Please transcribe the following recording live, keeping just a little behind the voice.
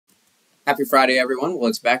Happy Friday, everyone. Well,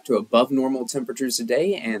 it's back to above normal temperatures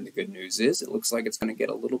today, and the good news is it looks like it's going to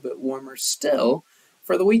get a little bit warmer still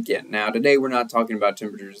for the weekend. Now, today we're not talking about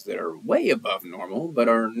temperatures that are way above normal, but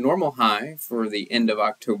our normal high for the end of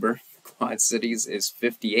October, the Quad Cities, is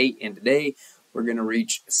 58, and today we're going to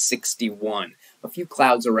reach 61. A few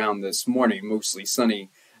clouds around this morning, mostly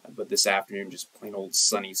sunny, but this afternoon just plain old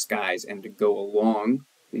sunny skies, and to go along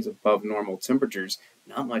these above normal temperatures,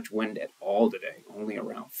 not much wind at all today, only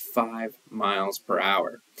around 5 miles per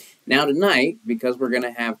hour. Now tonight, because we're going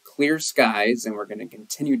to have clear skies and we're going to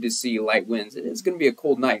continue to see light winds, it is going to be a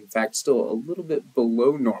cold night. In fact, still a little bit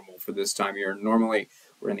below normal for this time of year. Normally,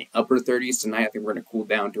 we're in the upper 30s. Tonight, I think we're going to cool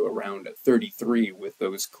down to around 33 with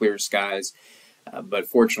those clear skies. But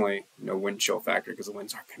fortunately, no wind chill factor because the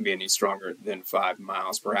winds aren't going to be any stronger than 5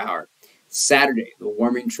 miles per hour. Saturday, the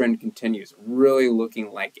warming trend continues, really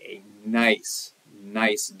looking like a nice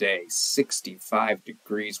day. 65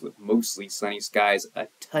 degrees with mostly sunny skies, a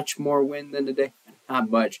touch more wind than today, not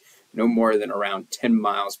much, no more than around 10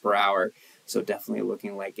 miles per hour. So definitely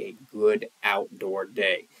looking like a good outdoor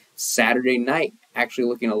day. Saturday night, actually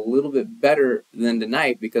looking a little bit better than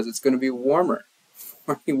tonight because it's going to be warmer.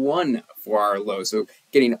 41 for our low, so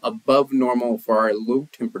getting above normal for our low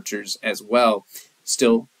temperatures as well.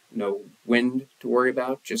 Still no wind to worry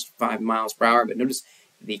about, just 5 miles per hour, but notice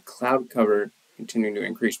the cloud cover continuing to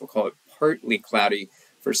increase. We'll call it partly cloudy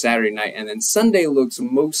for Saturday night, and then Sunday looks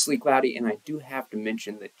mostly cloudy, and I do have to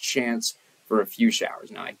mention the chance for a few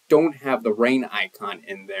showers. Now, I don't have the rain icon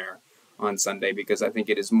in there on Sunday because I think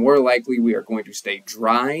it is more likely we are going to stay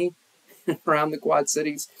dry around the Quad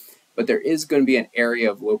Cities, but there is going to be an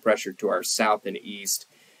area of low pressure to our south and east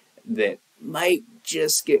that might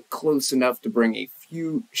just get close enough to bring a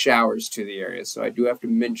few showers to the area. So I do have to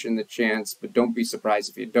mention the chance, but don't be surprised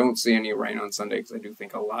if you don't see any rain on Sunday because I do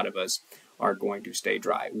think a lot of us are going to stay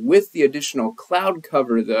dry. With the additional cloud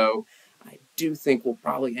cover, though, I do think we'll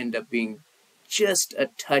probably end up being just a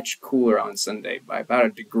touch cooler on Sunday by about a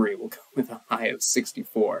degree. We'll go with a high of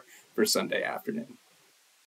 64 for Sunday afternoon.